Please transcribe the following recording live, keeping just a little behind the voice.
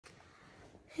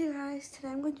Hey guys, today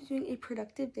I'm going to be doing a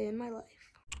productive day in my life.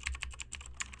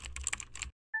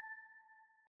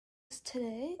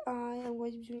 Today I am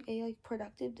going to be doing a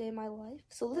productive day in my life.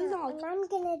 So this is not and I'm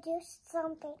gonna do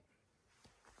something.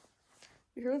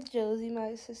 We're here with Josie,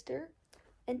 my sister,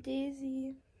 and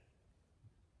Daisy.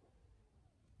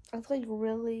 That's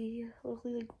really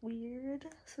weird.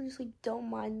 So just don't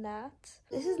mind that.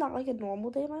 This is not a normal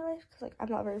day in my life because I'm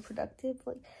not very productive.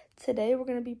 Today we're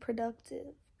gonna be productive,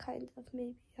 kind of,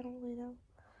 maybe. I don't really know.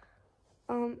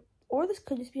 Or this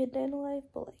could just be a day in the life,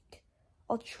 but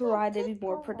I'll try to be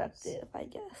more productive, I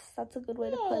guess. That's a good way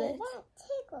to put it.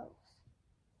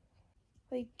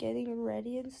 Getting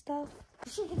ready and stuff.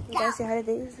 You guys say hi to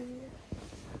Daisy.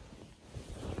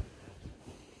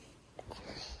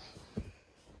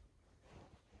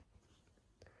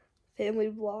 Family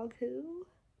vlog who?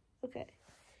 Okay.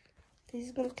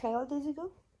 Daisy's gonna, can I let Daisy go?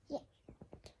 Yeah.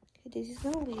 Okay, Daisy's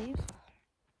gonna leave.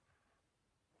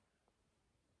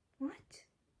 What?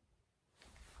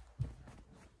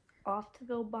 Off to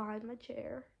go behind my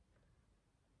chair.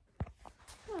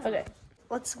 Okay,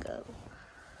 let's go.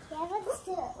 Yeah, let's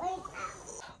do it right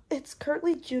now. It's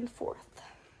currently June 4th.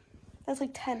 That's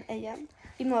 10 a.m.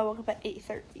 Even though I woke up at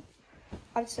 8:30.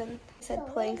 I've said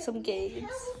playing some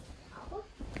games.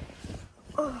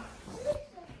 Oh.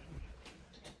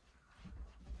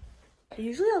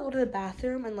 Usually I'll go to the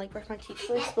bathroom and brush my teeth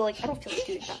first, but I don't feel like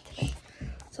doing that today.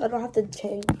 So I don't have to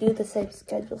do the same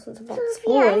schedule since I'm not at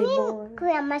school anymore.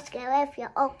 Grandma's gonna if you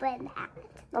open that.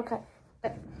 Okay.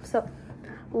 So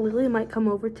Lily might come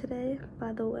over today,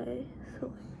 by the way.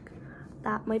 So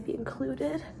that might be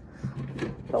included.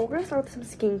 But we're gonna start with some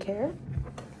skincare.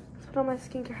 Let's put on my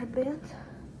skincare headband.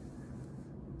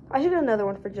 I should get another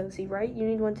one for Josie, right? You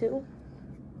need one too?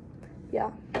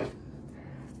 Yeah.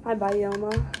 My byeee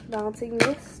balancing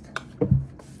mist.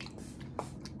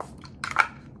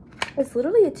 It's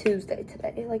literally a Tuesday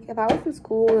today. If I was in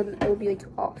school, then it would be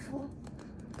off.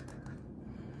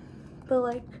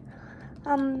 But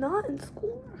I'm not in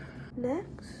school.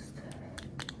 Next,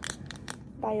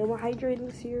 byeee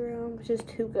hydrating serum, which is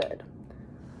too good.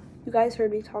 You guys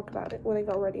heard me talk about it when I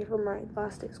got ready for my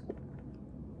last day of school.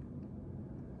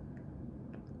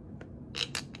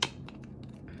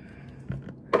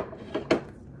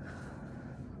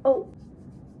 Oh,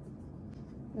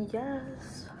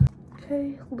 yes.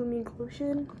 Okay, Lumi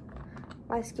Glotion.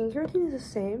 My skincare routine is the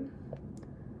same.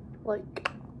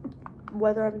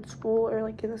 Whether I'm in school or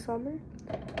in the summer.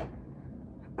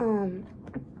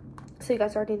 So you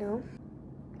guys already know.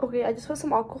 Okay, I just put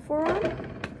some Aquaphor on.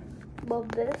 Love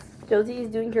this. Josie is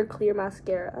doing her clear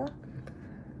mascara.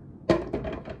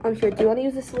 Here, do you want to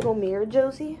use this little mirror,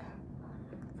 Josie?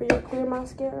 For your clear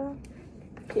mascara?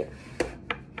 Here.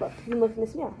 Look, you can look in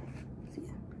this mirror. See?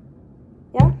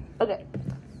 Yeah? Okay.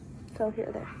 So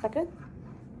here, there. Is that good?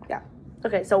 Yeah.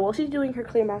 Okay, so while she's doing her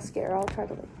clear mascara, I'll try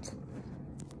to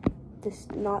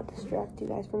not distract you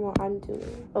guys from what I'm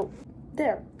doing. Oh,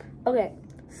 there. Okay.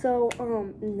 So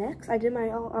next I did my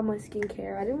my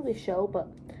skincare. I didn't really show, but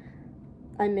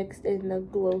I mixed in the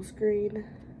glow screen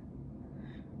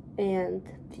and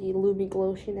the Lumi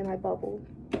Glotion in my bubble.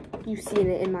 You've seen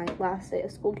it in my last day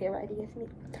of school get ready with me.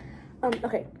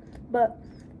 Okay, but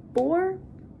for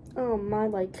my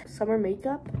summer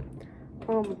makeup,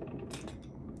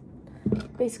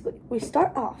 basically we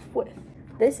start off with,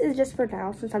 this is just for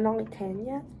now since I'm not tan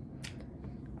yet.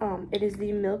 It is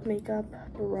the Milk Makeup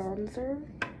bronzer,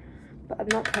 but I'm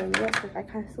not tan yet, so I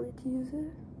kind of still need to use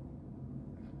it.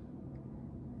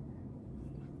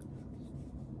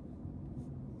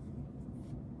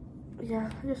 Yeah,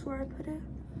 just where I put it.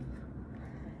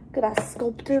 Got a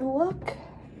sculpted look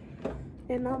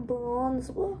and a bronze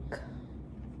look.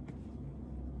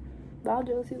 Wow,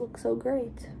 Josie looks so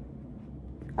great.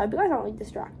 I hope you guys aren't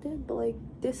distracted, but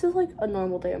this is a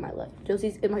normal day of my life.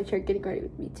 Josie's in my chair getting ready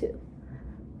with me too.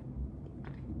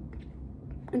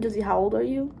 And Josie, how old are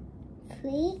you?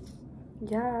 3.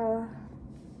 Yeah.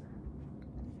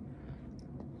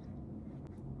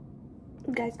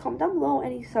 Guys, comment down below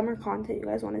any summer content you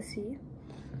guys want to see,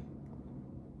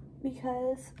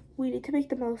 because we need to make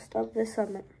the most of this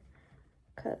summer,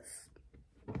 because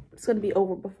it's going to be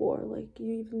over before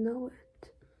you even know it.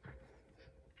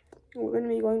 We're going to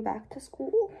be going back to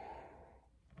school,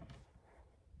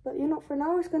 but for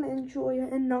now we're just going to enjoy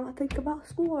it and not think about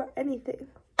school or anything.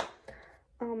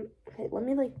 Okay, let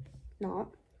me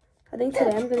not. I think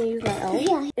today I'm going to use my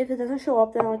e.l.f. If it doesn't show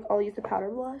up, then I'll use the powder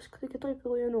blush, because it gets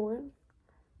really annoying.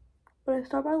 But I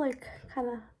start by kind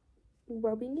of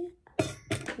rubbing it,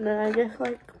 and then I just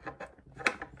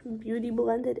beauty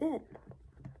blend it in.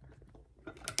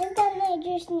 And then I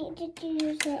just needed to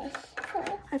use this.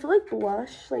 I feel like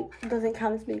blush like doesn't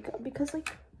count as makeup because like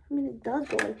I mean it does,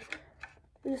 but like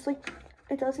it's just like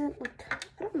it doesn't like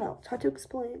I don't know. It's hard to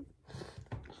explain.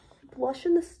 Blush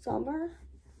in the summer.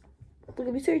 Like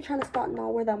if you say you're trying to spot and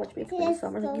not wear that much makeup in the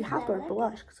summer, like you have to wear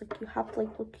blush because like you have to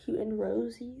like look cute and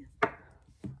rosy.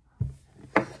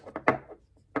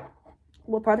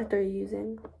 What product are you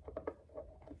using?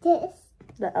 This.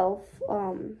 The e.l.f.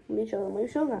 Let me show them. Let me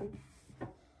show them.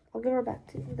 I'll give her back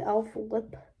to you. The e.l.f.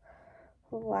 lip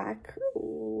lacquer.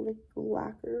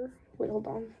 Wait, hold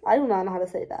on. I do not know how to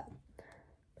say that,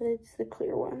 but it's the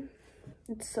clear one.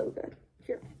 It's so good.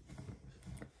 Here.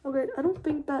 Okay, I don't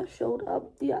think that showed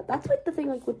up. Yeah, that's like the thing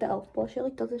like with the e.l.f. blush. It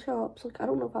like doesn't show up. So like I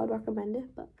don't know if I would recommend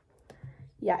it, but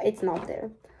yeah, it's not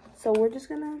there. So we're just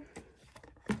gonna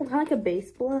kind of like a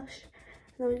base blush.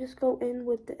 And then we just go in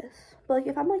with this. But like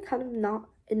if I'm like kind of not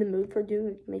in the mood for doing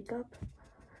like, makeup,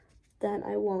 then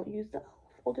I won't use the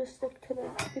e.l.f. I'll just stick to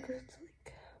this because it's like.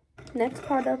 Next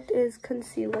product is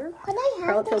concealer. Can I have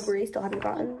Charlotte this? Tilbury. Still haven't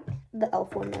gotten the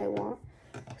e.l.f. one that I want.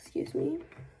 Excuse me.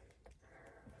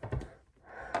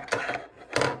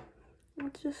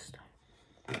 Let's just.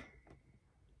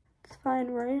 It's fine,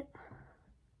 right?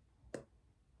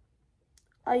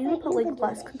 I usually put like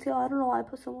less concealer. I don't know why I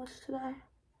put so much today.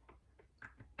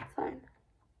 Fine.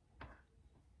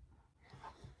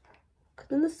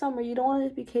 Because in the summer, you don't want to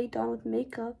just be caked on with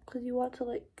makeup because you want to,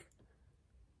 like,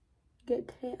 get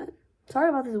tan. Sorry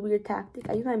about this weird tactic.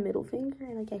 I use my middle finger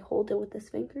and, like, I hold it with this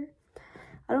finger.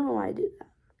 I don't know why I do that.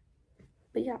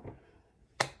 But, yeah.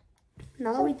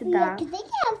 Now that we did that. Do they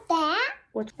have that?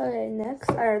 Okay,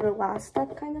 next, or the last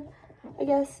step, kind of, I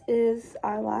guess, is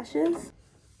eyelashes.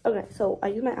 Okay, so I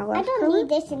use my eyelash curler. I don't need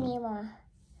this anymore.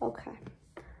 Okay.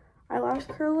 Eyelash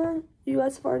curler. You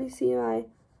guys have already seen my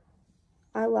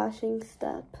eyelashing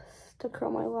steps to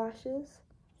curl my lashes.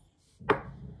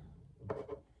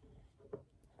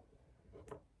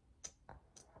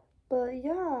 But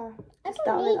yeah, just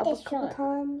down it up a couple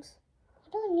times. I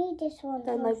don't need this one.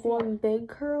 Then like one big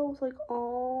curl with like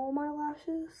all my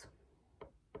lashes.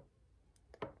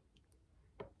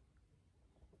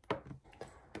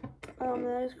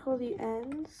 Then I just curl the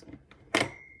ends.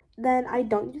 Then I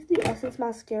don't use the Essence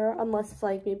mascara unless it's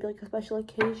like maybe like a special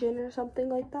occasion or something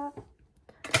like that.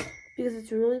 Because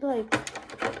it's really like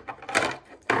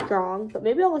strong. But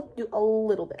maybe I'll like do a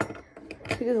little bit.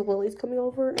 Because Lily's coming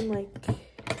over and like,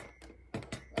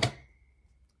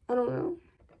 I don't know.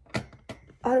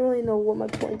 I don't really know what my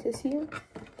point is here.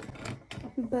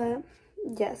 But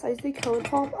yes, I use the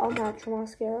ColourPop All Natural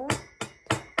mascara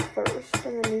first.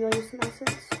 And then maybe I'll use some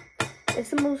Essence.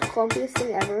 It's the most clumpiest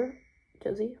thing ever.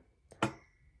 Josie.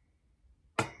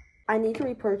 I need to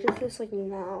repurchase this like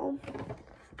now.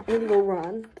 I need to go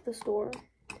run to the store.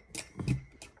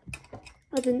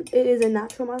 It is a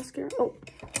natural mascara. Oh.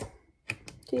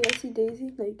 Can you guys see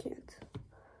Daisy? No, you can't.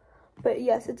 But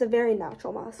yes, it's a very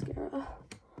natural mascara.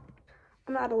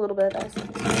 I'm gonna add a little bit of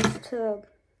Essence to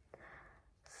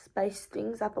spice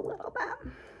things up a little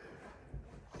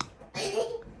bit.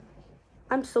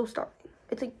 I'm so starving.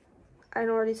 It's like, I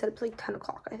already said it's like 10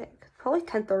 o'clock, I think. Probably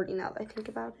 10:30 now that I think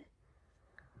about it.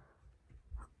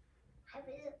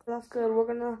 That's good. We're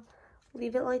gonna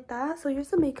leave it like that. So here's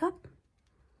the makeup.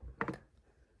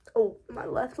 Oh, my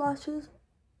left lashes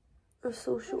are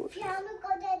so short.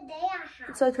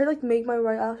 So I tried to like make my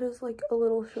right lashes like a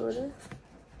little shorter.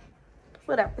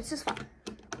 Whatever, it's just fine.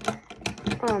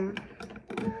 I'm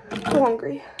so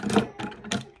hungry.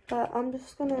 But I'm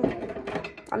just gonna,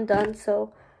 I'm done.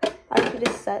 So I should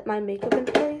just set my makeup in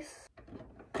place.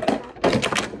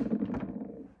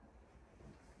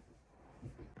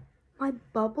 My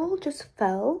bubble just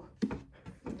fell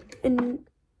and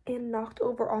knocked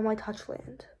over all my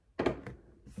Touchland.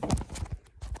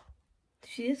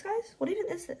 See this, guys? What even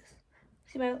is this?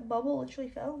 See, my bubble literally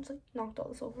fell and just like knocked all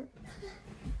this over.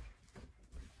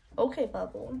 Okay,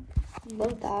 bubble.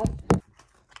 Love that.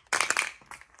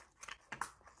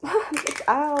 It's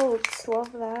out.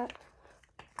 Love that.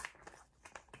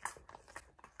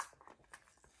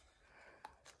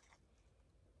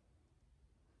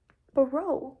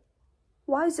 Bro.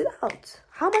 Why is it out?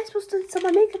 How am I supposed to set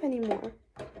my makeup anymore?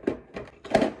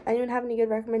 Anyone have any good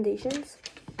recommendations?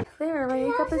 There, my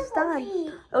makeup is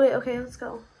done. Okay, let's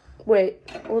go. Wait,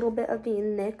 a little bit of the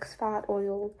NYX Fat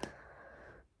Oil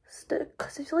stick.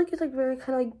 Because I feel like it's like very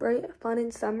kind of like bright, fun,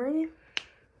 and summery.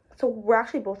 So we're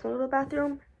actually both going to the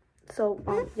bathroom. So,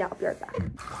 yeah, I'll be right back.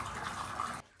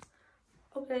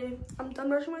 Okay, I'm done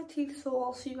brushing my teeth. So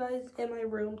I'll see you guys in my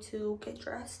room to get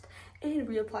dressed and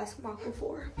reapply some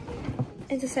Aquaphor.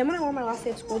 It's the same one I wore my last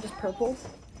day of school, just purple.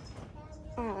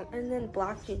 And then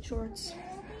black jean shorts.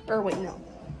 Or wait, no.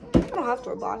 I don't have to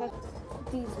wear black.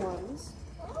 These ones,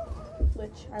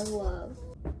 which I love.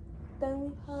 Then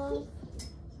we have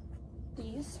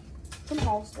these from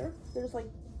Hollister. They're just like,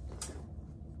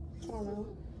 I don't know,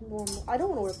 normal. I don't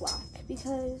want to wear black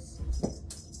because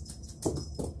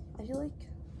I feel like,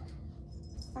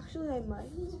 actually I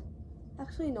might.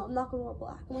 Actually, no, I'm not going to wear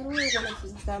black. I'm going to wear one of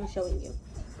these that I'm showing you.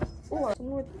 Or I'm going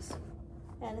to wear these.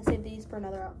 And I saved these for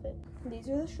another outfit. These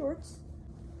are the shorts.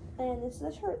 And this is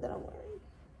the shirt that I'm wearing.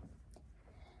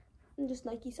 And just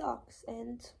Nike socks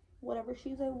and whatever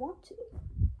shoes I want to.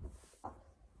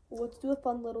 Let's do a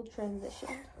fun little transition.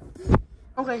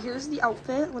 Okay, here's the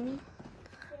outfit. Let me...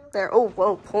 There. Oh,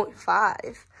 whoa,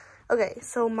 0.5. Okay,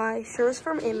 so my shirt is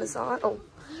from Amazon. Oh,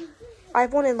 I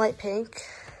have one in light pink.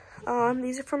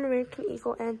 These are from American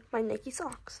Eagle and my Nike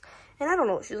socks. And I don't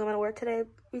know what shoes I'm gonna wear today.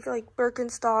 We feel like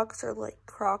Birkenstocks or like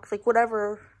Crocs, like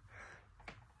whatever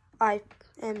I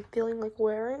am feeling like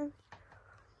wearing.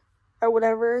 Or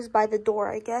whatever is by the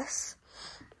door, I guess.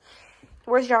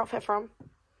 Where's your outfit from?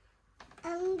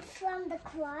 From the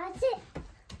closet.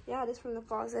 Yeah, it is from the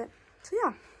closet. So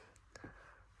yeah.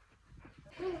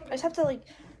 I just have to like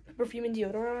put perfume and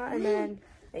deodorant on and then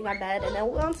make my bed and then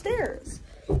we'll go downstairs.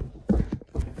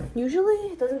 Usually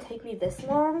it doesn't take me this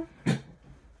long to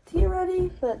get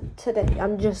ready, but today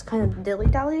I'm just kind of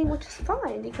dilly-dallying, which is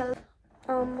fine because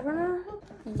we're gonna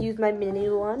use my mini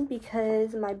one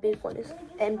because my big one is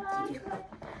empty.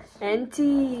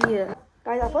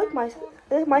 Guys, I feel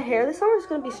like my hair this summer is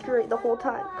gonna be straight the whole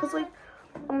time because like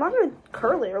I'm not gonna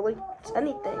curl it or like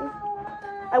anything.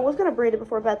 I was gonna braid it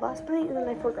before bed last night and then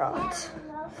I forgot.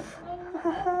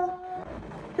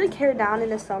 I feel like hair down in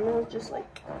the summer is just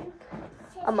like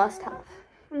a must-have.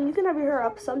 I mean, you can have your hair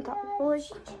up sometimes, but like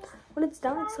when it's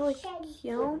down, it's so like,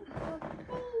 you know.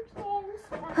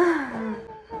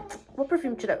 What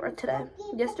perfume should I wear today?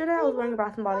 Yesterday I was wearing a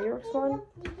Bath and Body Works one.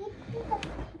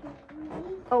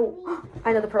 Oh,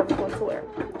 I know the perfect one to wear.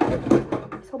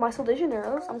 So my Sol de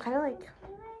Janeiro's, I'm kind of like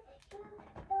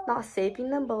not saving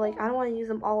them, but like I don't want to use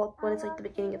them all up when it's like the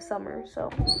beginning of summer. So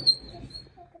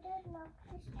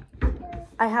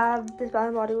I have this Bath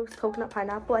and Body Works coconut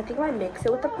pineapple. I think I might mix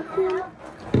it with the perfume.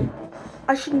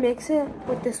 I should mix it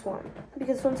with this one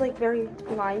because this one's like very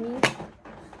limey.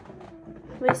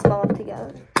 They smell them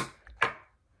together.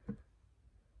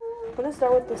 I'm gonna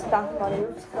start with this Bath and Body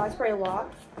Works because I spray a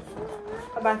lot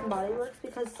of Bath and Body Works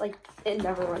because like it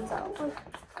never runs out.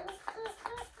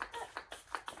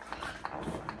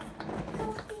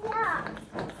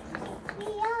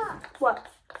 What?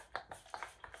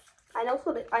 I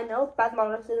know Bath and Body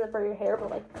Works isn't for your hair, but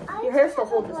like your hair still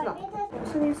holds its nut. I'm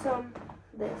just gonna use some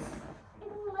this. I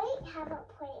might have an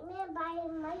appointment, but I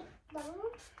might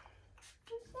don't.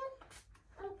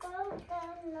 I'm going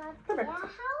to the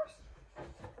house.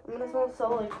 I'm gonna smell so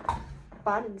like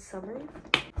fun and summery.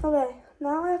 Okay,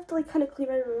 now I have to like kind of clean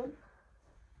my room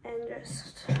and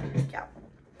just yeah.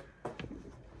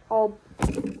 I'll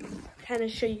kind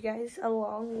of show you guys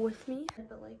along with me,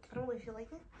 but like I don't really feel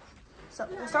like it. So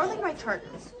we'll start with like my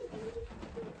charges.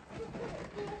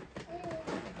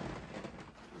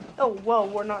 Oh whoa,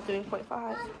 we're not doing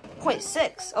 0.5.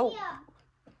 0.6. Oh.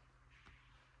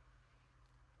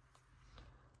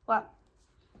 What?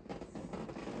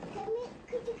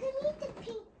 Could you give me the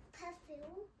pink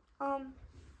perfume? I'm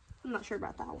not sure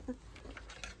about that one.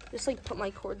 Just like put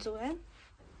my cords away.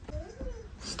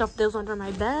 Stuff those under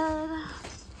my bed.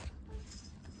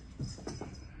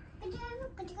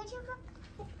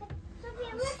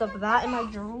 Stuff that in my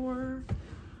drawer.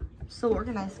 So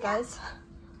organized, guys.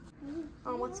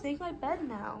 Let's make my bed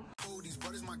now.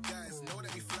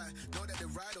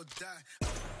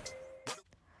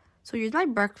 So here's my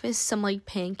breakfast, some like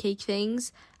pancake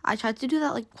things. I tried to do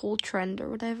that like cool trend or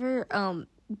whatever,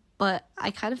 but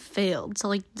I kind of failed, so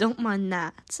like don't mind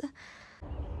that.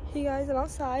 Hey guys, I'm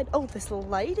outside. Oh, this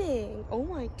lighting. Oh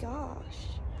my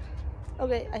gosh.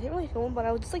 Okay, I didn't really film, but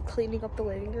I was just like cleaning up the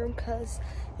living room because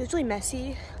it was really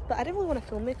messy. But I didn't really want to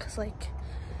film it because like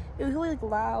it was really like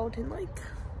loud and like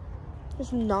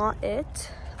just not it.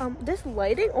 This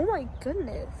lighting, oh my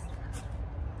goodness.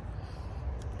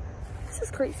 This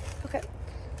is crazy. Okay.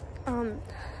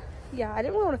 Yeah, I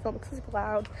didn't really want to film it because it's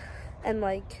loud and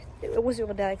like it wasn't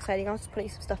really that exciting. I was just putting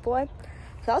some stuff away.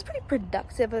 So that was pretty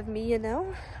productive of me, you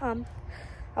know.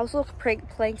 I was also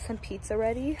playing some pizza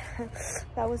ready.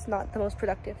 That was not the most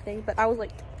productive thing, but I was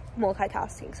like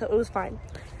multitasking, so it was fine.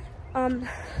 I'm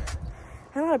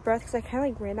out of breath because I kind of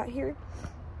like ran out here.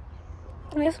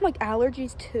 And I have some like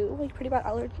allergies too, like pretty bad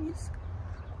allergies.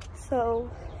 So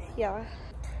yeah,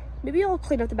 maybe I'll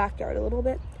clean up the backyard a little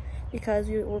bit because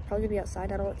we're probably gonna be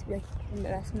outside. I don't want it to be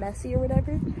like messy or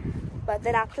whatever. But But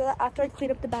then after that, after I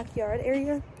clean up the backyard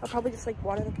area, I'll probably just like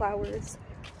water the flowers.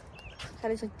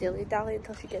 Kind of just like dilly-dally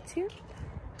until she gets here.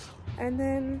 And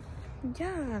then,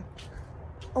 yeah.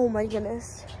 Oh my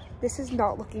goodness. This is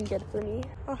not looking good for me.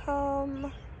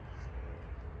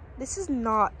 This is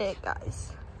not it,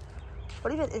 guys.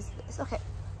 What even is this? Okay,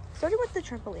 starting with the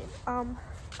trampoline.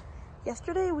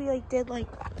 Yesterday we like did like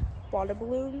water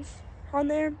balloons on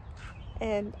there,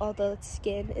 and all the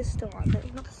skin is still on there.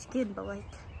 Not the skin, but like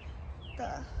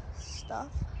the stuff.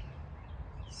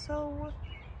 So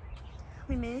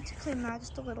we managed to clean that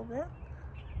just a little bit.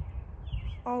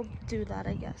 I'll do that,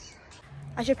 I guess.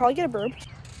 I should probably get a broom.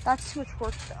 That's too much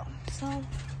work though. So,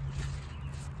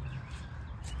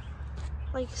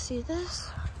 like, see this?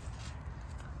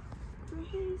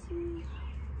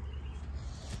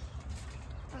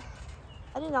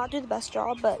 I did not do the best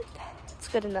job, but it's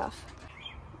good enough.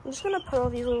 I'm just gonna put all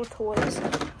these little toys.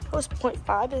 Toys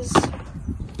 0.5 is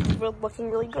looking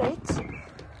really great.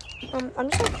 I'm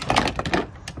just like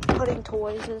putting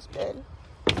toys in this bin.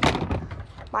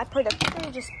 My production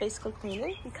is just basically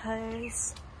cleaning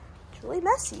because it's really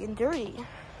messy and dirty.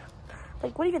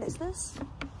 Like, what even is this?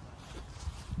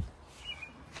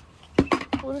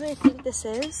 What do they think this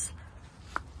is?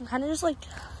 I'm kind of just like,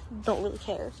 don't really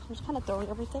care. So I'm just kind of throwing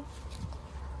everything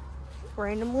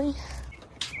randomly.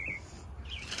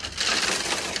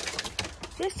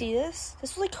 You guys see this?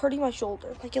 This was like hurting my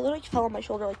shoulder. Like, it literally fell on my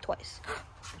shoulder like twice.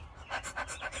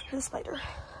 There's a spider.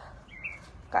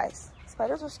 Guys,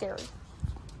 spiders are scary.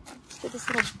 Let's get this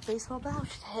little baseball bat. We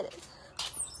should hit it.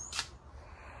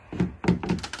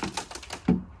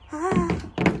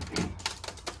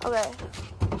 Okay.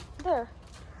 There.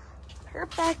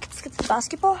 Perfect. Let's get some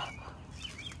basketball.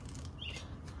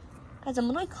 Guys, I'm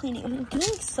literally cleaning. I'm doing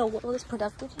so well this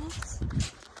productiveness.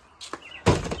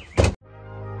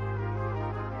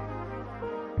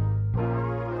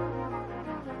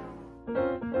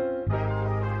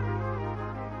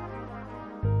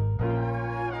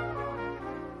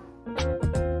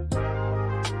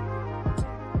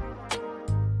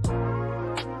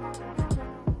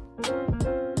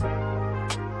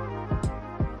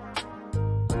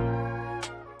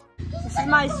 This is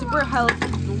my super healthy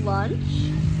lunch.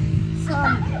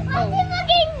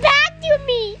 Looking back to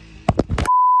me.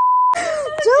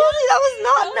 Josie, that was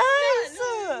not nice.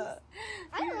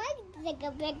 I like to take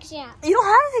a picture. You don't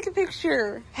have to take a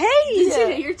picture. Hey. Did you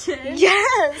hit your chin?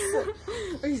 Yes.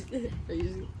 Are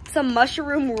you Some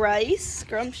mushroom rice,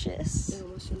 scrumptious. yeah,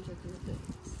 mushrooms are good.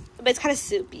 But it's kind of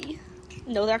soupy.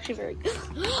 No, they're actually very good.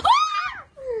 There's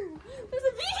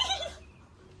a bee!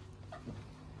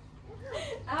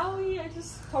 Owie, I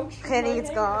just punctured Okay, I think my it's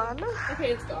hair. gone.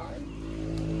 Okay, it's gone.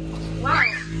 Wow.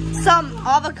 Some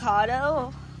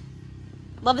avocado.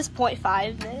 Love is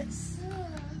 0.5 this.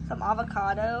 Some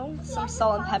avocado, some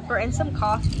salt and pepper, and some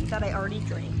coffee that I already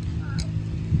drank.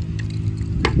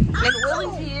 Like,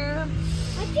 Lily's here.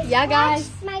 Yeah, guys.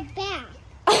 My back.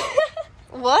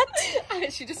 What?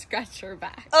 She just scratched her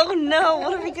back. Oh no,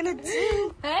 what are we gonna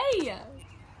do? Hey!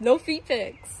 No feet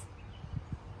pics.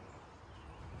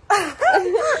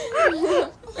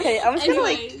 Okay, I'm just gonna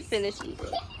like Anyways. finish eating.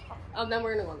 Then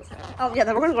we're gonna go on the side. Oh yeah,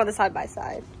 then we're gonna go on the side by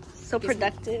side. So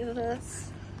productive.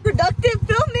 Productive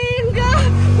filming!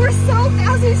 We're soaked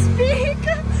as we speak!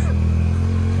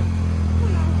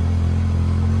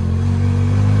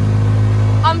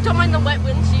 Don't mind the wet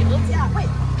windshield. Yeah, wait.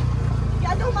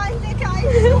 Yeah, don't mind it, guys.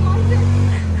 Don't mind it.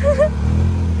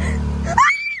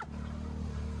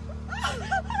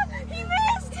 He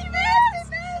missed!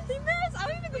 I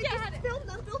don't even think he had it. Film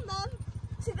them.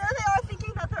 See, there they are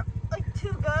thinking that they're like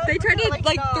too good. They tried to They're,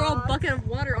 like nah. throw a bucket of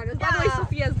water on us. By the way, Yeah.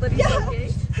 Sophia's literally Yeah.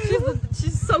 soaking.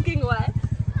 She's soaking wet.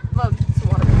 Some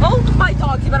water. Oh my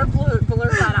dogs! You better blur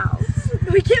that out.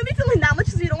 We can't be filming that much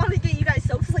because we don't want to get you guys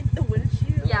soaked. Cause, like the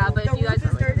windshield. Yeah, but the if you guys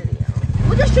roof is are like dirty. video.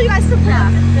 We'll just show you guys some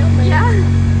productive filming. Yeah.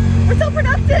 We're so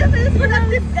productive. It's a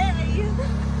productive day.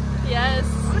 Yes.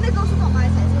 I'm gonna go swim on my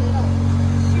side so they don't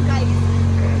shoot guys.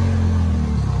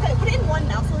 Okay, put it in one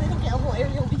now so they don't get a whole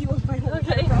aerial view of my whole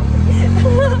Okay. property.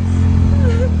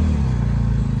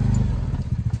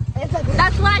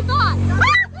 That's what I thought.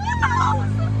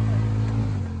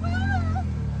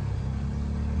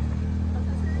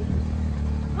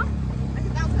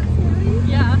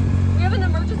 Yeah. We have an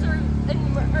emergency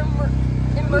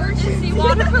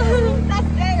water balloon. That's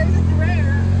theirs. It's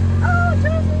rare. Oh,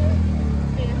 Josie.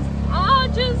 Oh,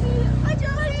 Josie. Hi,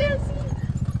 Josie.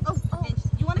 Oh, okay.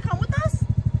 You want to come with us?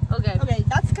 Okay. Okay,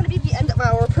 that's gonna be the end of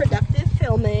our productive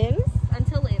filming.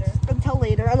 Until later. Until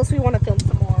later, unless we want to film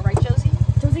some more, right, Josie?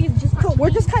 Josie just. Cool. We're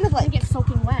just kind of like get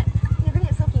soaking wet. you're gonna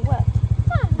get soaking wet.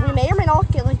 We may or may not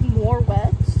get like more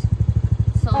wet.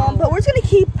 So. But we're just gonna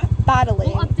keep battling.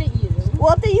 We'll update you. We'll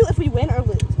update you if we win or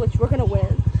lose, which we're gonna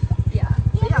win. Yeah.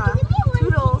 Yeah.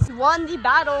 Toodles won the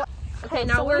battle. Okay,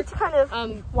 now we're kind of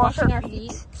washing our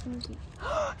feet.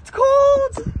 It's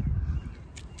cold.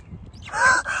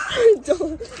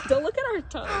 Don't look at our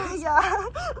toes. Yeah.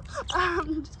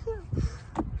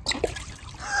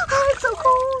 It's so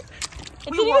cold.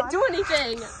 It didn't even do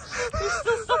anything. There's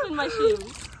still stuff in my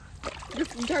shoes.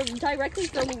 You're directly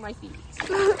filming my feet.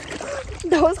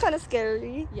 That was kind of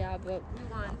scary. Yeah, but we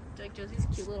won. Like Josie's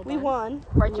cute little We bun. won,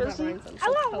 right, Ooh, that Josie? rhymes. I'm so I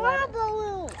want poetic.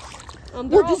 water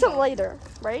balloons. We'll do some later,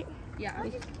 right? Yeah.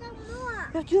 Just some more.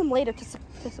 We have to do them later to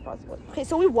surprise the boys. Okay,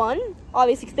 so we won,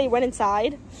 obviously, because they went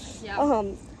inside. Yeah.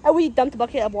 And we dumped a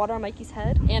bucket of water on Mikey's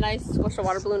head. And I squished a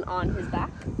water balloon on his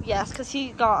back. Yes, because he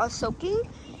got us soaking.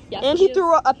 Yeah. And he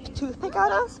threw a toothpick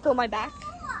at us, spilled my back.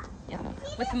 Yeah.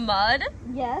 With mud.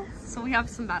 Yes. So we have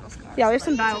some battle scars. Yeah, we have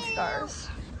some battle scars.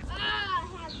 I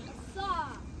have a saw.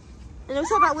 And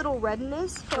also that little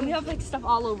redness. And we have like stuff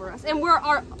all over us. And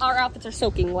our outfits are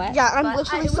soaking wet. Yeah, I'm but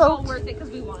literally it was all soaked. worth it because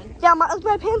we won. Yeah, my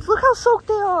pants, look how soaked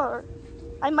they are.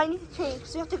 I might need to change,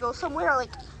 so you have to go somewhere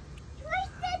like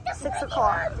 6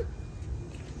 o'clock.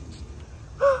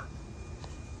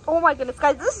 Oh my goodness,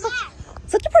 guys, this is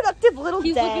such a productive little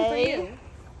He's day. looking for you.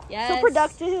 Yes. So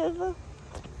productive.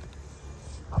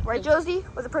 Right, Josie?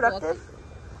 Was it productive?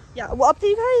 Yeah, we'll update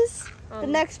you guys the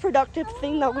next productive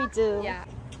thing that we do. Yeah.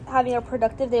 Having a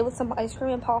productive day with some ice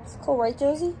cream and popsicle, right,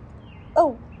 Josie?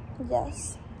 Oh,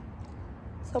 yes.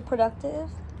 So productive.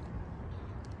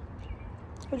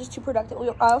 We're just too productive.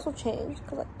 I also changed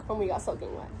because And we got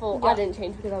soaking wet. Well, Yeah. I didn't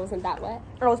change because I wasn't that wet.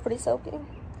 I was pretty soaking.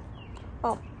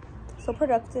 So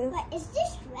productive. But is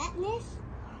this redness?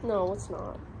 No, it's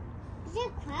not. Is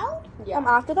it a cloud? Yeah.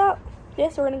 After that,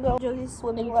 yes, we're gonna go Josie's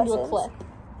swimming And you can lessons. do a clip.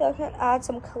 Yeah, we can add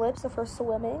some clips of her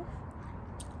swimming.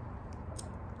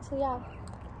 So yeah.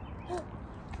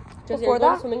 Josie, Before are you going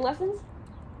that- to swimming lessons?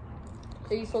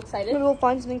 Are you so excited? Maybe we'll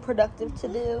find something productive to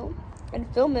do and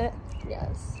film it.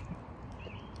 Yes.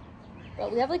 Well,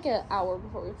 we have like an hour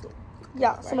before we flew.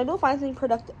 Yeah, so maybe we'll find something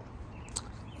productive.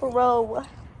 Bro.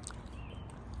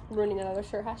 Ruining another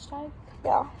shirt hashtag.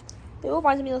 Yeah. Maybe we'll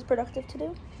find something else productive to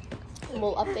do. And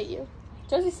we'll update you.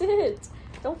 Josie, sit.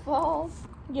 Don't fall.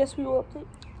 Yes, we will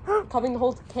update. Covering the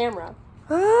whole camera.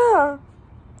 Ah,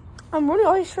 I'm ruining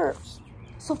all these shirts.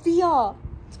 Sophia.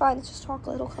 It's fine, it's just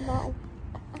chocolate, it'll come out.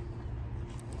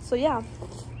 So yeah.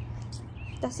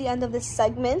 That's the end of this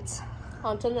segment.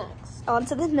 On to next. On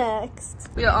to the next.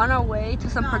 We are on our way to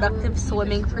some productive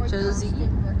swimming for Josie.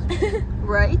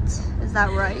 Right? Is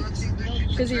that right?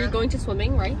 Josie, you're going to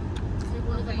swimming, right?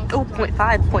 Oh,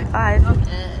 0.5.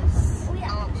 Yes.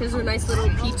 She has her nice little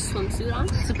peach swimsuit on.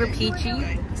 Super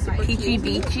peachy. Super Peachy cute.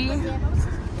 beachy.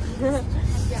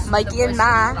 Mikey and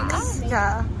Max.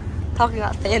 Yeah. Talking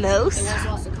about Thanos. And that's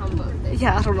lost a combo.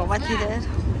 Yeah, I don't know what he did.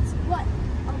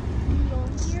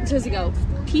 Josie, go.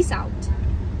 Peace out.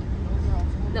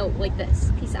 No, like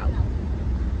this. Peace out.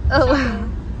 Oh.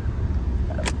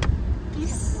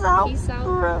 Peace out. Peace out,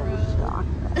 bro. bro.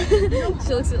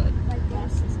 She looks like.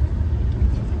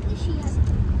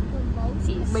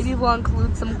 Peace. Maybe we'll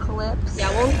include some clips. Yeah,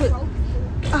 we'll include.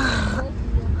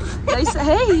 Nice.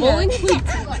 Hey. We'll include.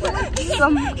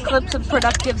 Some clips of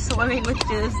productive swimming with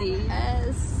Josie.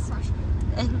 Yes.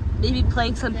 And maybe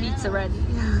playing some pizza ready.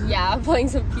 Yeah, I'm playing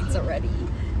some pizza ready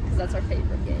because that's our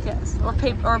favorite game. Yes. Or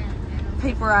paper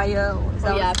IO. Is that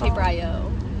Oh, what yeah, it's paper called?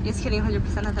 IO. Just getting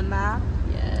 100% of the map.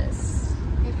 Yes.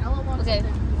 Okay.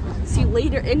 See you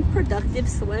later in productive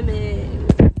swimming.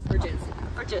 For Josie.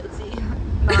 For Josie.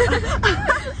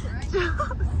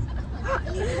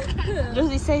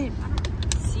 Josie say,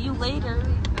 see you later.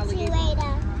 See you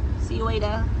later. See you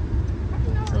later.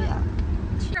 So yeah.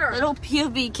 Sure. Little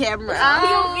POV camera.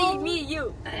 POV, me,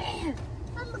 you.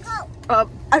 I'm gonna go.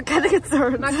 I'm kind of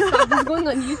concerned. Max, stop. This is going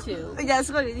on YouTube. Yeah, it's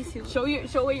going on YouTube.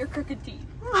 Show away your crooked teeth.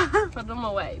 Put them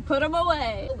away. Put them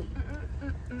away.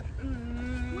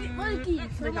 Wait, Mikey,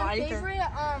 for my favorite,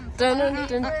 Dun dun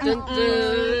dun dun dun.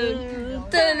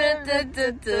 Dun dun dun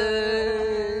dun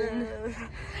dun.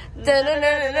 Dun dun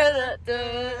dun dun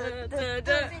dun dun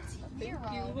dun. You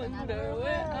wonder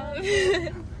where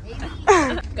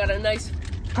I'm. Got a nice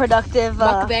Productive.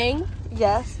 mukbang.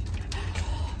 Yes.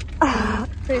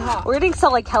 Pretty hot. We're eating so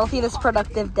like healthy this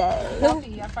productive day. Our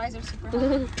fries are super hot.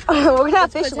 We're gonna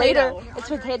have fish potato. later. It's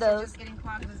potatoes. Getting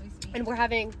clogged as we speak. And we're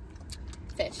having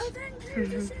fish.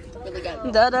 Really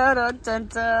good. Da da da da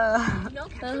da.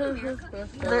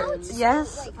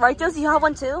 Yes. Right, Josie, you have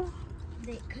one too?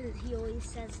 Because he always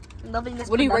says Loving this.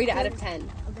 What do you rate it productive. out of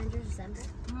 10? Avengers Assemble.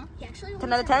 He actually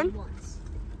 10 out of 10? once.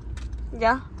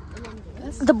 Yeah.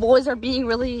 The boys are being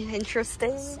really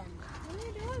interesting. What are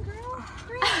you doing,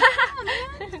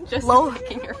 girl? Just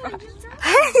looking your phone.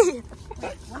 Hey!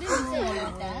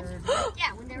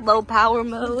 Low power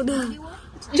mode.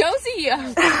 Josie! You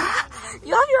have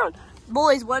your own.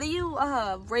 Boys, what do you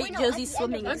rate Josie's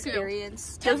swimming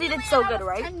experience? Josie did so good,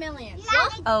 right? 10 million.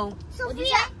 Oh.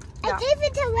 Sophia, Yeah. I gave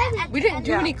it to Remy. We didn't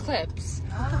do Yeah. any clips.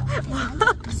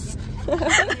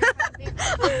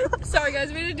 Sorry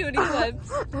guys, we didn't do any clips.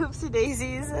 Oopsie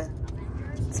daisies.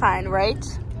 It's fine, right?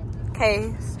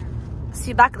 Okay. See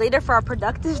you back later for our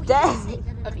productive day.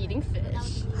 Of eating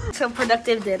fish. Some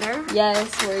productive dinner.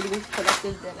 Yes, we're eating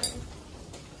productive dinner.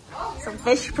 Some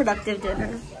fish productive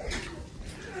dinner.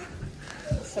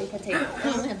 Some potatoes.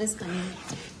 I don't have this kind.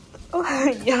 Oh,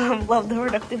 yum. Love the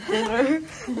productive dinner.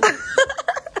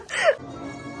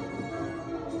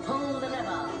 Pull the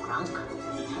lever, Kronk.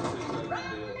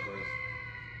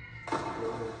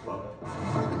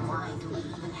 Why do we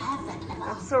even have that lever?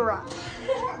 That's alright.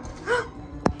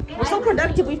 We're so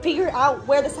productive. We figured out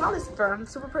where the sound is from.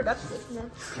 Super productive.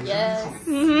 Yes.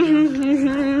 Yeah.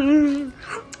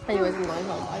 Anyways, I'm going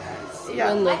home. Bye guys.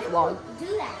 Yeah. In the vlog.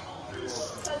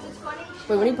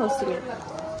 Wait, when are you posting it?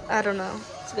 I don't know.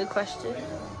 It's a good question.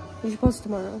 You should post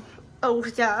tomorrow. Oh,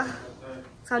 yeah.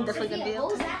 So I'm definitely going to be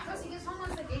able to.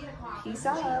 Peace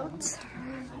out.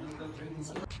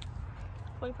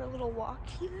 Going for a little walk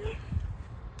here.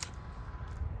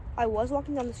 I was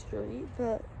walking down the street,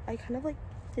 but I kind of like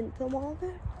didn't film all of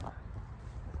it. But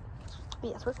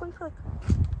yes, we're going for like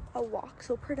a walk.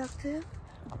 So productive.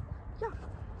 Yeah.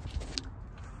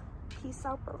 Peace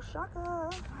out, bro. Shaka.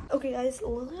 Okay, guys,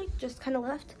 Lily just kind of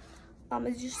left.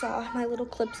 As you saw, my little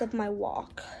clips of my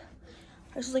walk.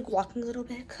 I was just like walking a little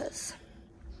bit, cause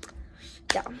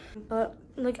yeah. But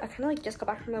like I kind of like just got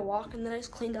back from my walk, and then I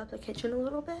just cleaned up the kitchen a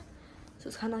little bit, so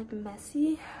it's kind of like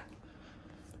messy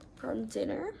from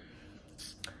dinner.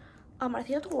 I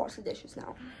think I have to go wash the dishes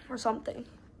now or something.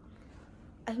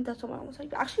 I think that's what my mom was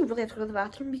like. I actually really have to go to the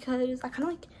bathroom because I kind of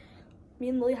like me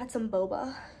and Lily had some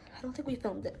boba. I don't think we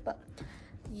filmed it, but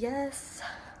yes.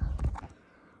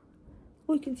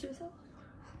 Oh, you can see yourself.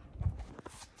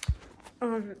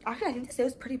 Actually, I think this day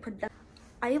was pretty productive.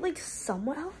 I ate like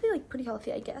somewhat healthy, like pretty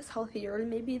healthy, I guess. Healthier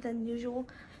maybe than usual.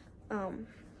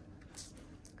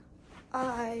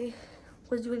 I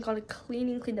was doing a lot of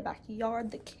cleaning, cleaned the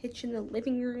backyard, the kitchen, the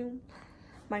living room,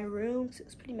 my room, so it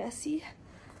was pretty messy.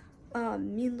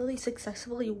 Me and Lily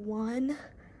successfully won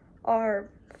our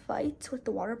fight with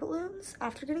the water balloons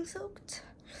after getting soaked.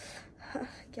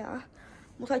 Yeah.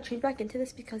 Well, I changed back into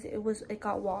this because it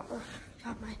got washed.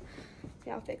 Got my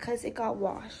outfit because it got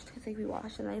washed. Because like we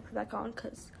washed and I put it back on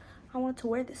because I wanted to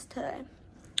wear this today.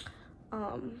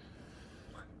 I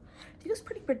think it was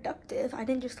pretty productive. I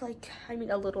didn't just like, I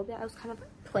mean a little bit. I was kind of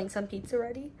playing some pizza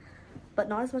already, but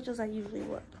not as much as I usually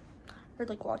would. Or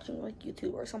like watching like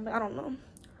YouTube or something. I don't know.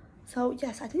 So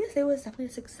yes, I think this day was definitely a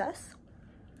success.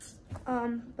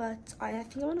 But I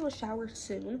think I'm gonna go shower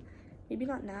soon. Maybe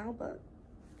not now, but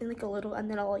in like a little, and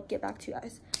then I'll like get back to you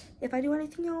guys if I do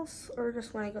anything else or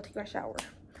just when I go take a shower.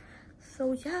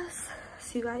 So yes,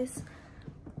 see you guys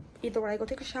either when I go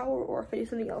take a shower or if I do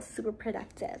something else super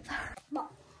productive. Mom.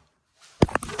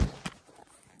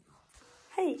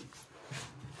 Hey,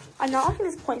 I'm not liking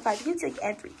this 0.5. You can see like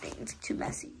everything. It's like, too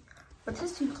messy, but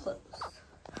this is too close.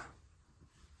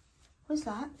 What is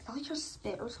that? Is that like just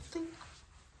spit or something?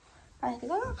 I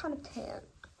think I got kind of tan.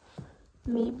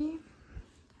 Maybe.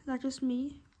 Is that just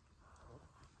me?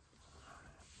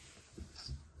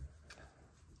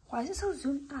 Why is it so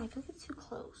zoomed in? I feel like it's too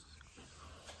close.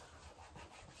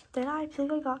 Then I feel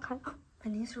like I got kind of...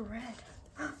 my knees are red.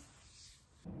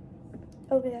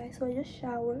 Okay, guys, so I just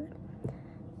showered.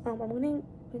 I'm going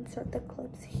to insert the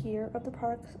clips here of the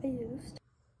products I used.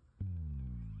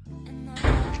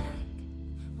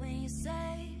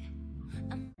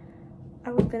 I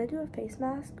was going to do a face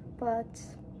mask, but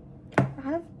I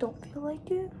kind of don't feel like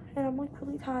it, and I'm like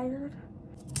really tired.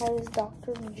 I have this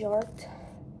Dr. Jart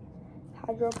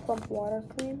Hydro Plump Water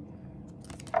Cream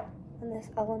and this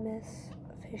LMS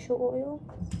facial oil.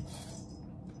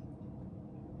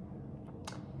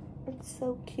 It's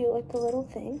so cute, like the little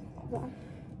thing. Hold on.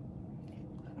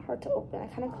 Hard to open. I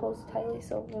kind of closed it tightly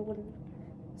so it wouldn't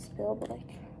spill, but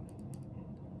like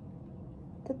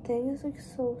the thing is like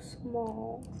so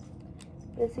small.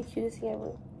 It's the cutest thing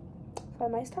ever. So I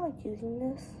might start like using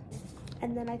this.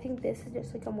 And then I think this is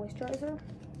just like a moisturizer.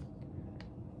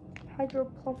 Hydro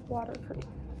Plump Water Cream.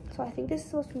 So I think this is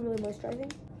supposed to be really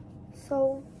moisturizing.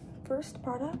 So first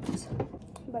product,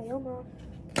 byeee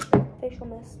facial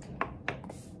mist.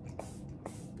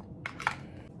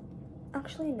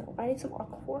 Actually no, I need some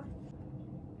Aquaphor.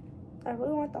 I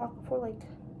really want the Aquaphor like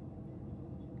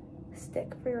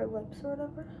stick for your lips or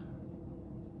whatever.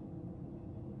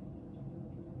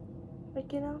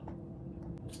 Like, you know,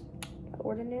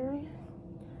 Ordinary.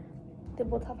 They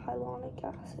both have hyaluronic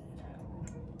acid.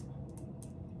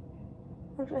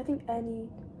 Which I think any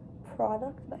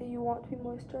product that you want to be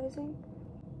moisturizing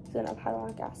is gonna have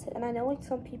hyaluronic acid. And I know like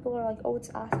some people are like, oh, it's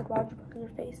acid, why would you put it on your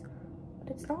face?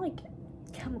 But it's not like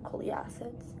chemically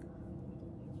acids.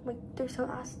 Like there's some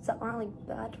acids that aren't like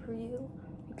bad for you.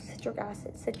 Like citric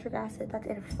acid, that's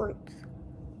in fruits.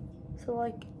 So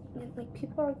like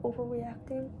people are like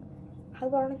overreacting.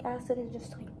 Hyaluronic acid is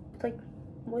just like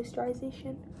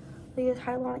moisturization. Like there's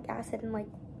hyaluronic acid in like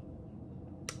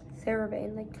CeraVe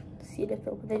and like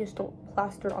Cetaphil, but they just don't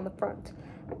plaster it on the front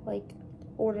like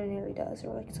Ordinary does,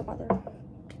 or like some other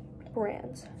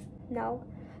brands. Now,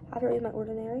 after I use my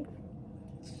Ordinary,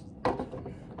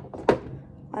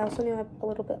 I also need a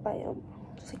little bit byeee,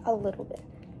 just like a little bit,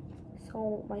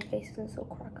 so my face isn't so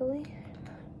crackly.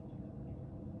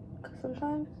 Because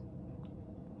sometimes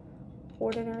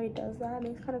Ordinary does that, and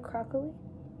it's kind of crackly,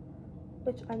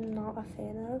 which I'm not a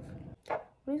fan of. I'm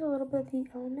gonna use a little bit of the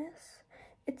Illness.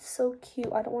 It's so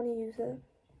cute. I don't want to use it.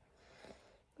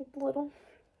 Like the little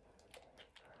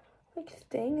like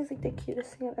thing is like the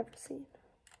cutest thing I've ever seen.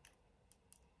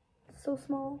 It's so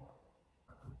small.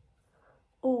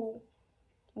 Oh,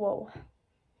 whoa.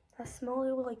 That smell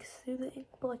is like soothing,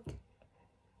 but like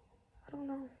I don't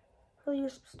know. Really, you're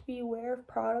supposed to be aware of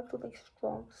products with like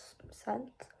strong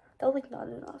scent. That was like not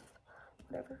enough.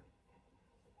 Whatever.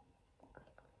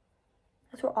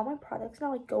 That's where all my products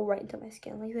now like go right into my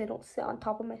skin. Like they don't sit on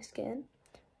top of my skin.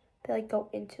 They like go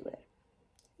into it.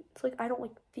 It's like I don't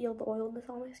like feel the oiliness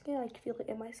on my skin. I like feel it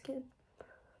in my skin.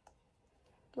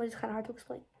 Which is kind of hard to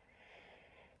explain.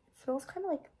 It smells kind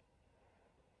of like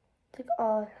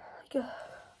a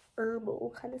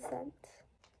herbal kind of scent.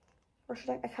 Or should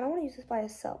I kind of want to use this by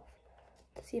itself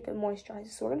to see if it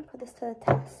moisturizes. So we're gonna put this to the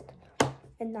test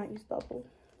and not use bubble.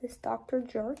 This Dr.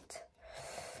 Jart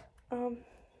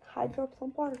Hydro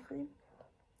Plump Water Cream.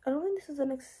 I don't think this is a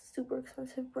super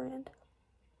expensive brand,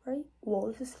 right?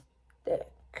 Whoa, this is thick.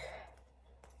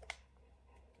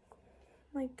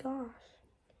 My gosh.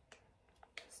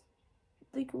 It's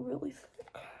like really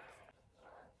thick.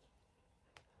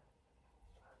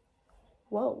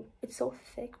 Whoa, it's so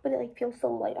thick, but it like feels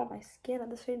so light on my skin at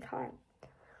the same time.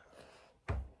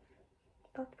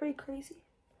 That's pretty crazy.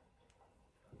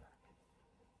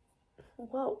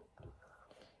 Whoa.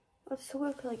 That's so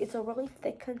weird, like it's a really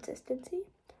thick consistency,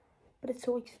 but it's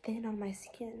so like thin on my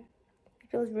skin. It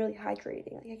feels really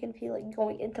hydrating. Like I can feel it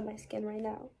going into my skin right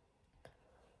now.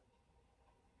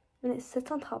 And it sits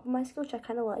on top of my skin, which I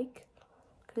kind of like,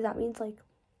 because that means like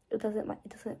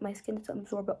my skin doesn't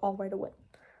absorb it all right away.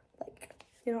 Like,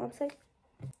 you know what I'm saying?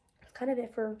 That's kind of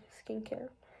it for skincare.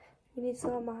 You need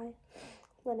some of my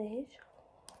Laneige.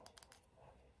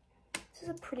 This is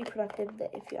a pretty productive day,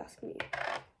 if you ask me.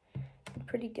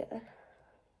 Pretty good.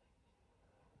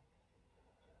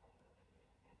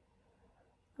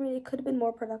 I mean, it could have been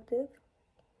more productive.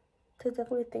 There's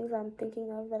definitely things I'm thinking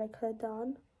of that I could have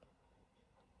done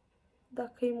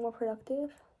that could be more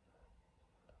productive.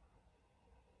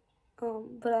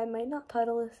 But I might not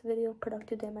title this video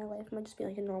Productive Day in My Life. It might just be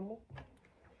like a normal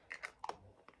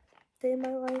day in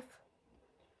my life,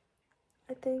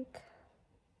 I think.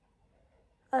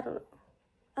 I don't know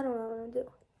what I'm gonna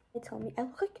do. They tell me I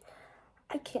look like,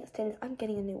 I can't stand this. I'm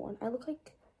getting a new one. I look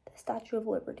like the Statue of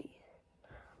Liberty.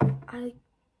 I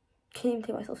can't even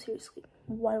take myself seriously.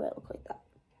 Why do I look like that?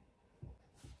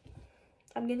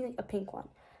 I'm getting like a pink one.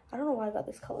 I don't know why I got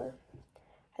this color.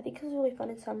 I think it was really fun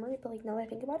in summer, but like now that I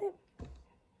think about it,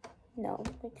 no,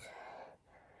 like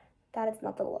that is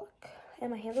not the look.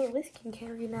 And my hands are really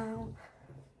skincare now.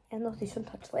 And those these from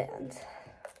Touchland.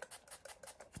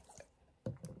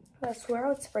 I swear I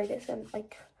would spray this in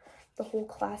like the whole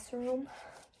classroom.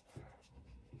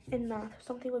 In math or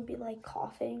something would be like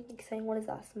coughing, like saying, what does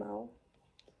that smell?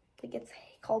 Like it's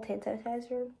called hand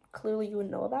sanitizer. Clearly you would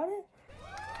know about it.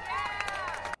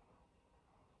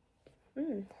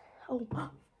 Oh,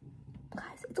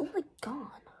 guys, it's almost like gone.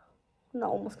 Not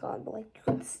almost gone, but like you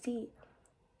can see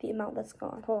the amount that's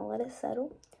gone. Hold on, let it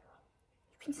settle.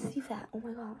 You can see that. Oh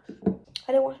my gosh.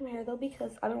 I didn't wash my hair though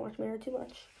because I don't wash my hair too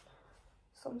much.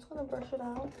 So I'm just gonna brush it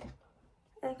out.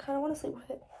 And I kind of want to sleep with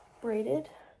it braided.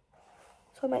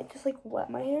 So I might just like wet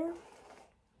my hair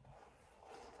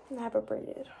and have it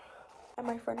braided. And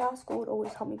my friend at school would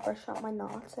always help me brush out my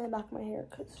knots in the back of my hair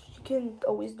because she can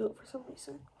always do it for some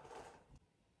reason.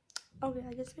 Okay,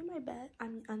 I just made my bed. I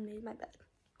made my bed.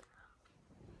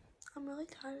 I'm really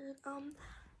tired.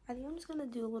 I think I'm just gonna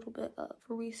do a little bit of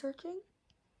researching,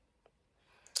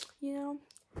 you know,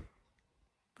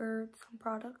 for some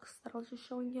products that I was just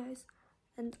showing you guys,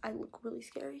 and I look really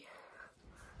scary.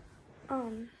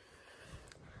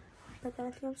 But then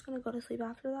I think I'm just gonna go to sleep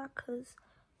after that, because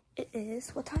it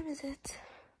is, what time is it?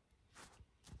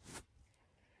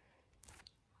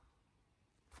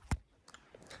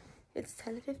 It's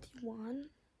 10:51,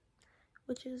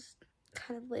 which is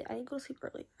kind of late. I didn't go to sleep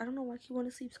early. I don't know why I keep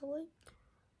wanting to sleep so late.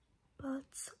 But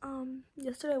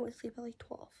yesterday I went to sleep at like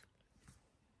 12.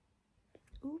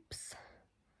 Oops.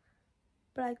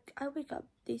 But I wake up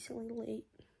decently late.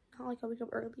 Not like I wake up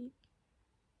early.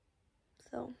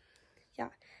 So yeah.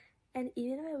 And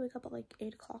even if I wake up at like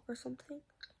 8 o'clock or something,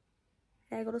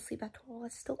 and I go to sleep at 12,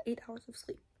 that's still 8 hours of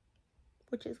sleep,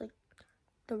 which is like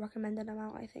the recommended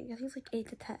amount. I think it's like 8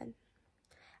 to 10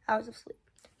 hours of sleep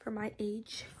for my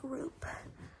age group.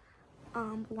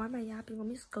 Why am I yapping? Let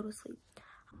me just go to sleep.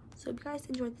 So if you guys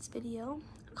enjoyed this video,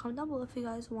 comment down below if you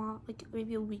guys want like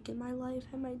maybe a week in my life.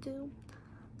 I might do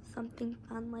something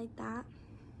fun like that,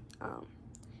 or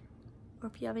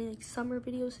if you have any like summer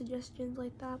video suggestions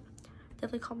like that,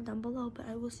 definitely comment down below. But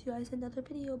I will see you guys in another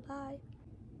video. Bye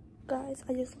guys.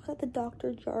 I just looked at the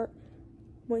Dr. Jart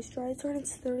moisturizer and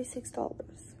it's $36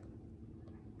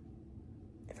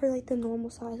 for like the normal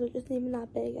size, which isn't even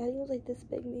that big. I think it was like this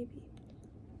big, maybe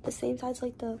the same size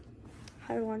like the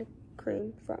hyaluronic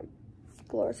cream from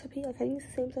Glow Recipe. Like I think it's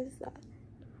the same size as that.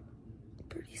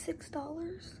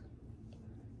 $36.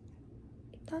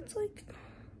 That's like,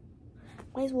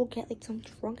 might as well get like some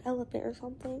drunk elephant or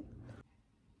something.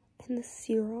 And the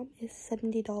serum is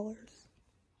 $70.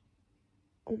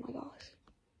 Oh my gosh.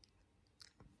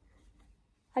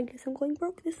 I guess I'm going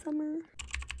broke this summer.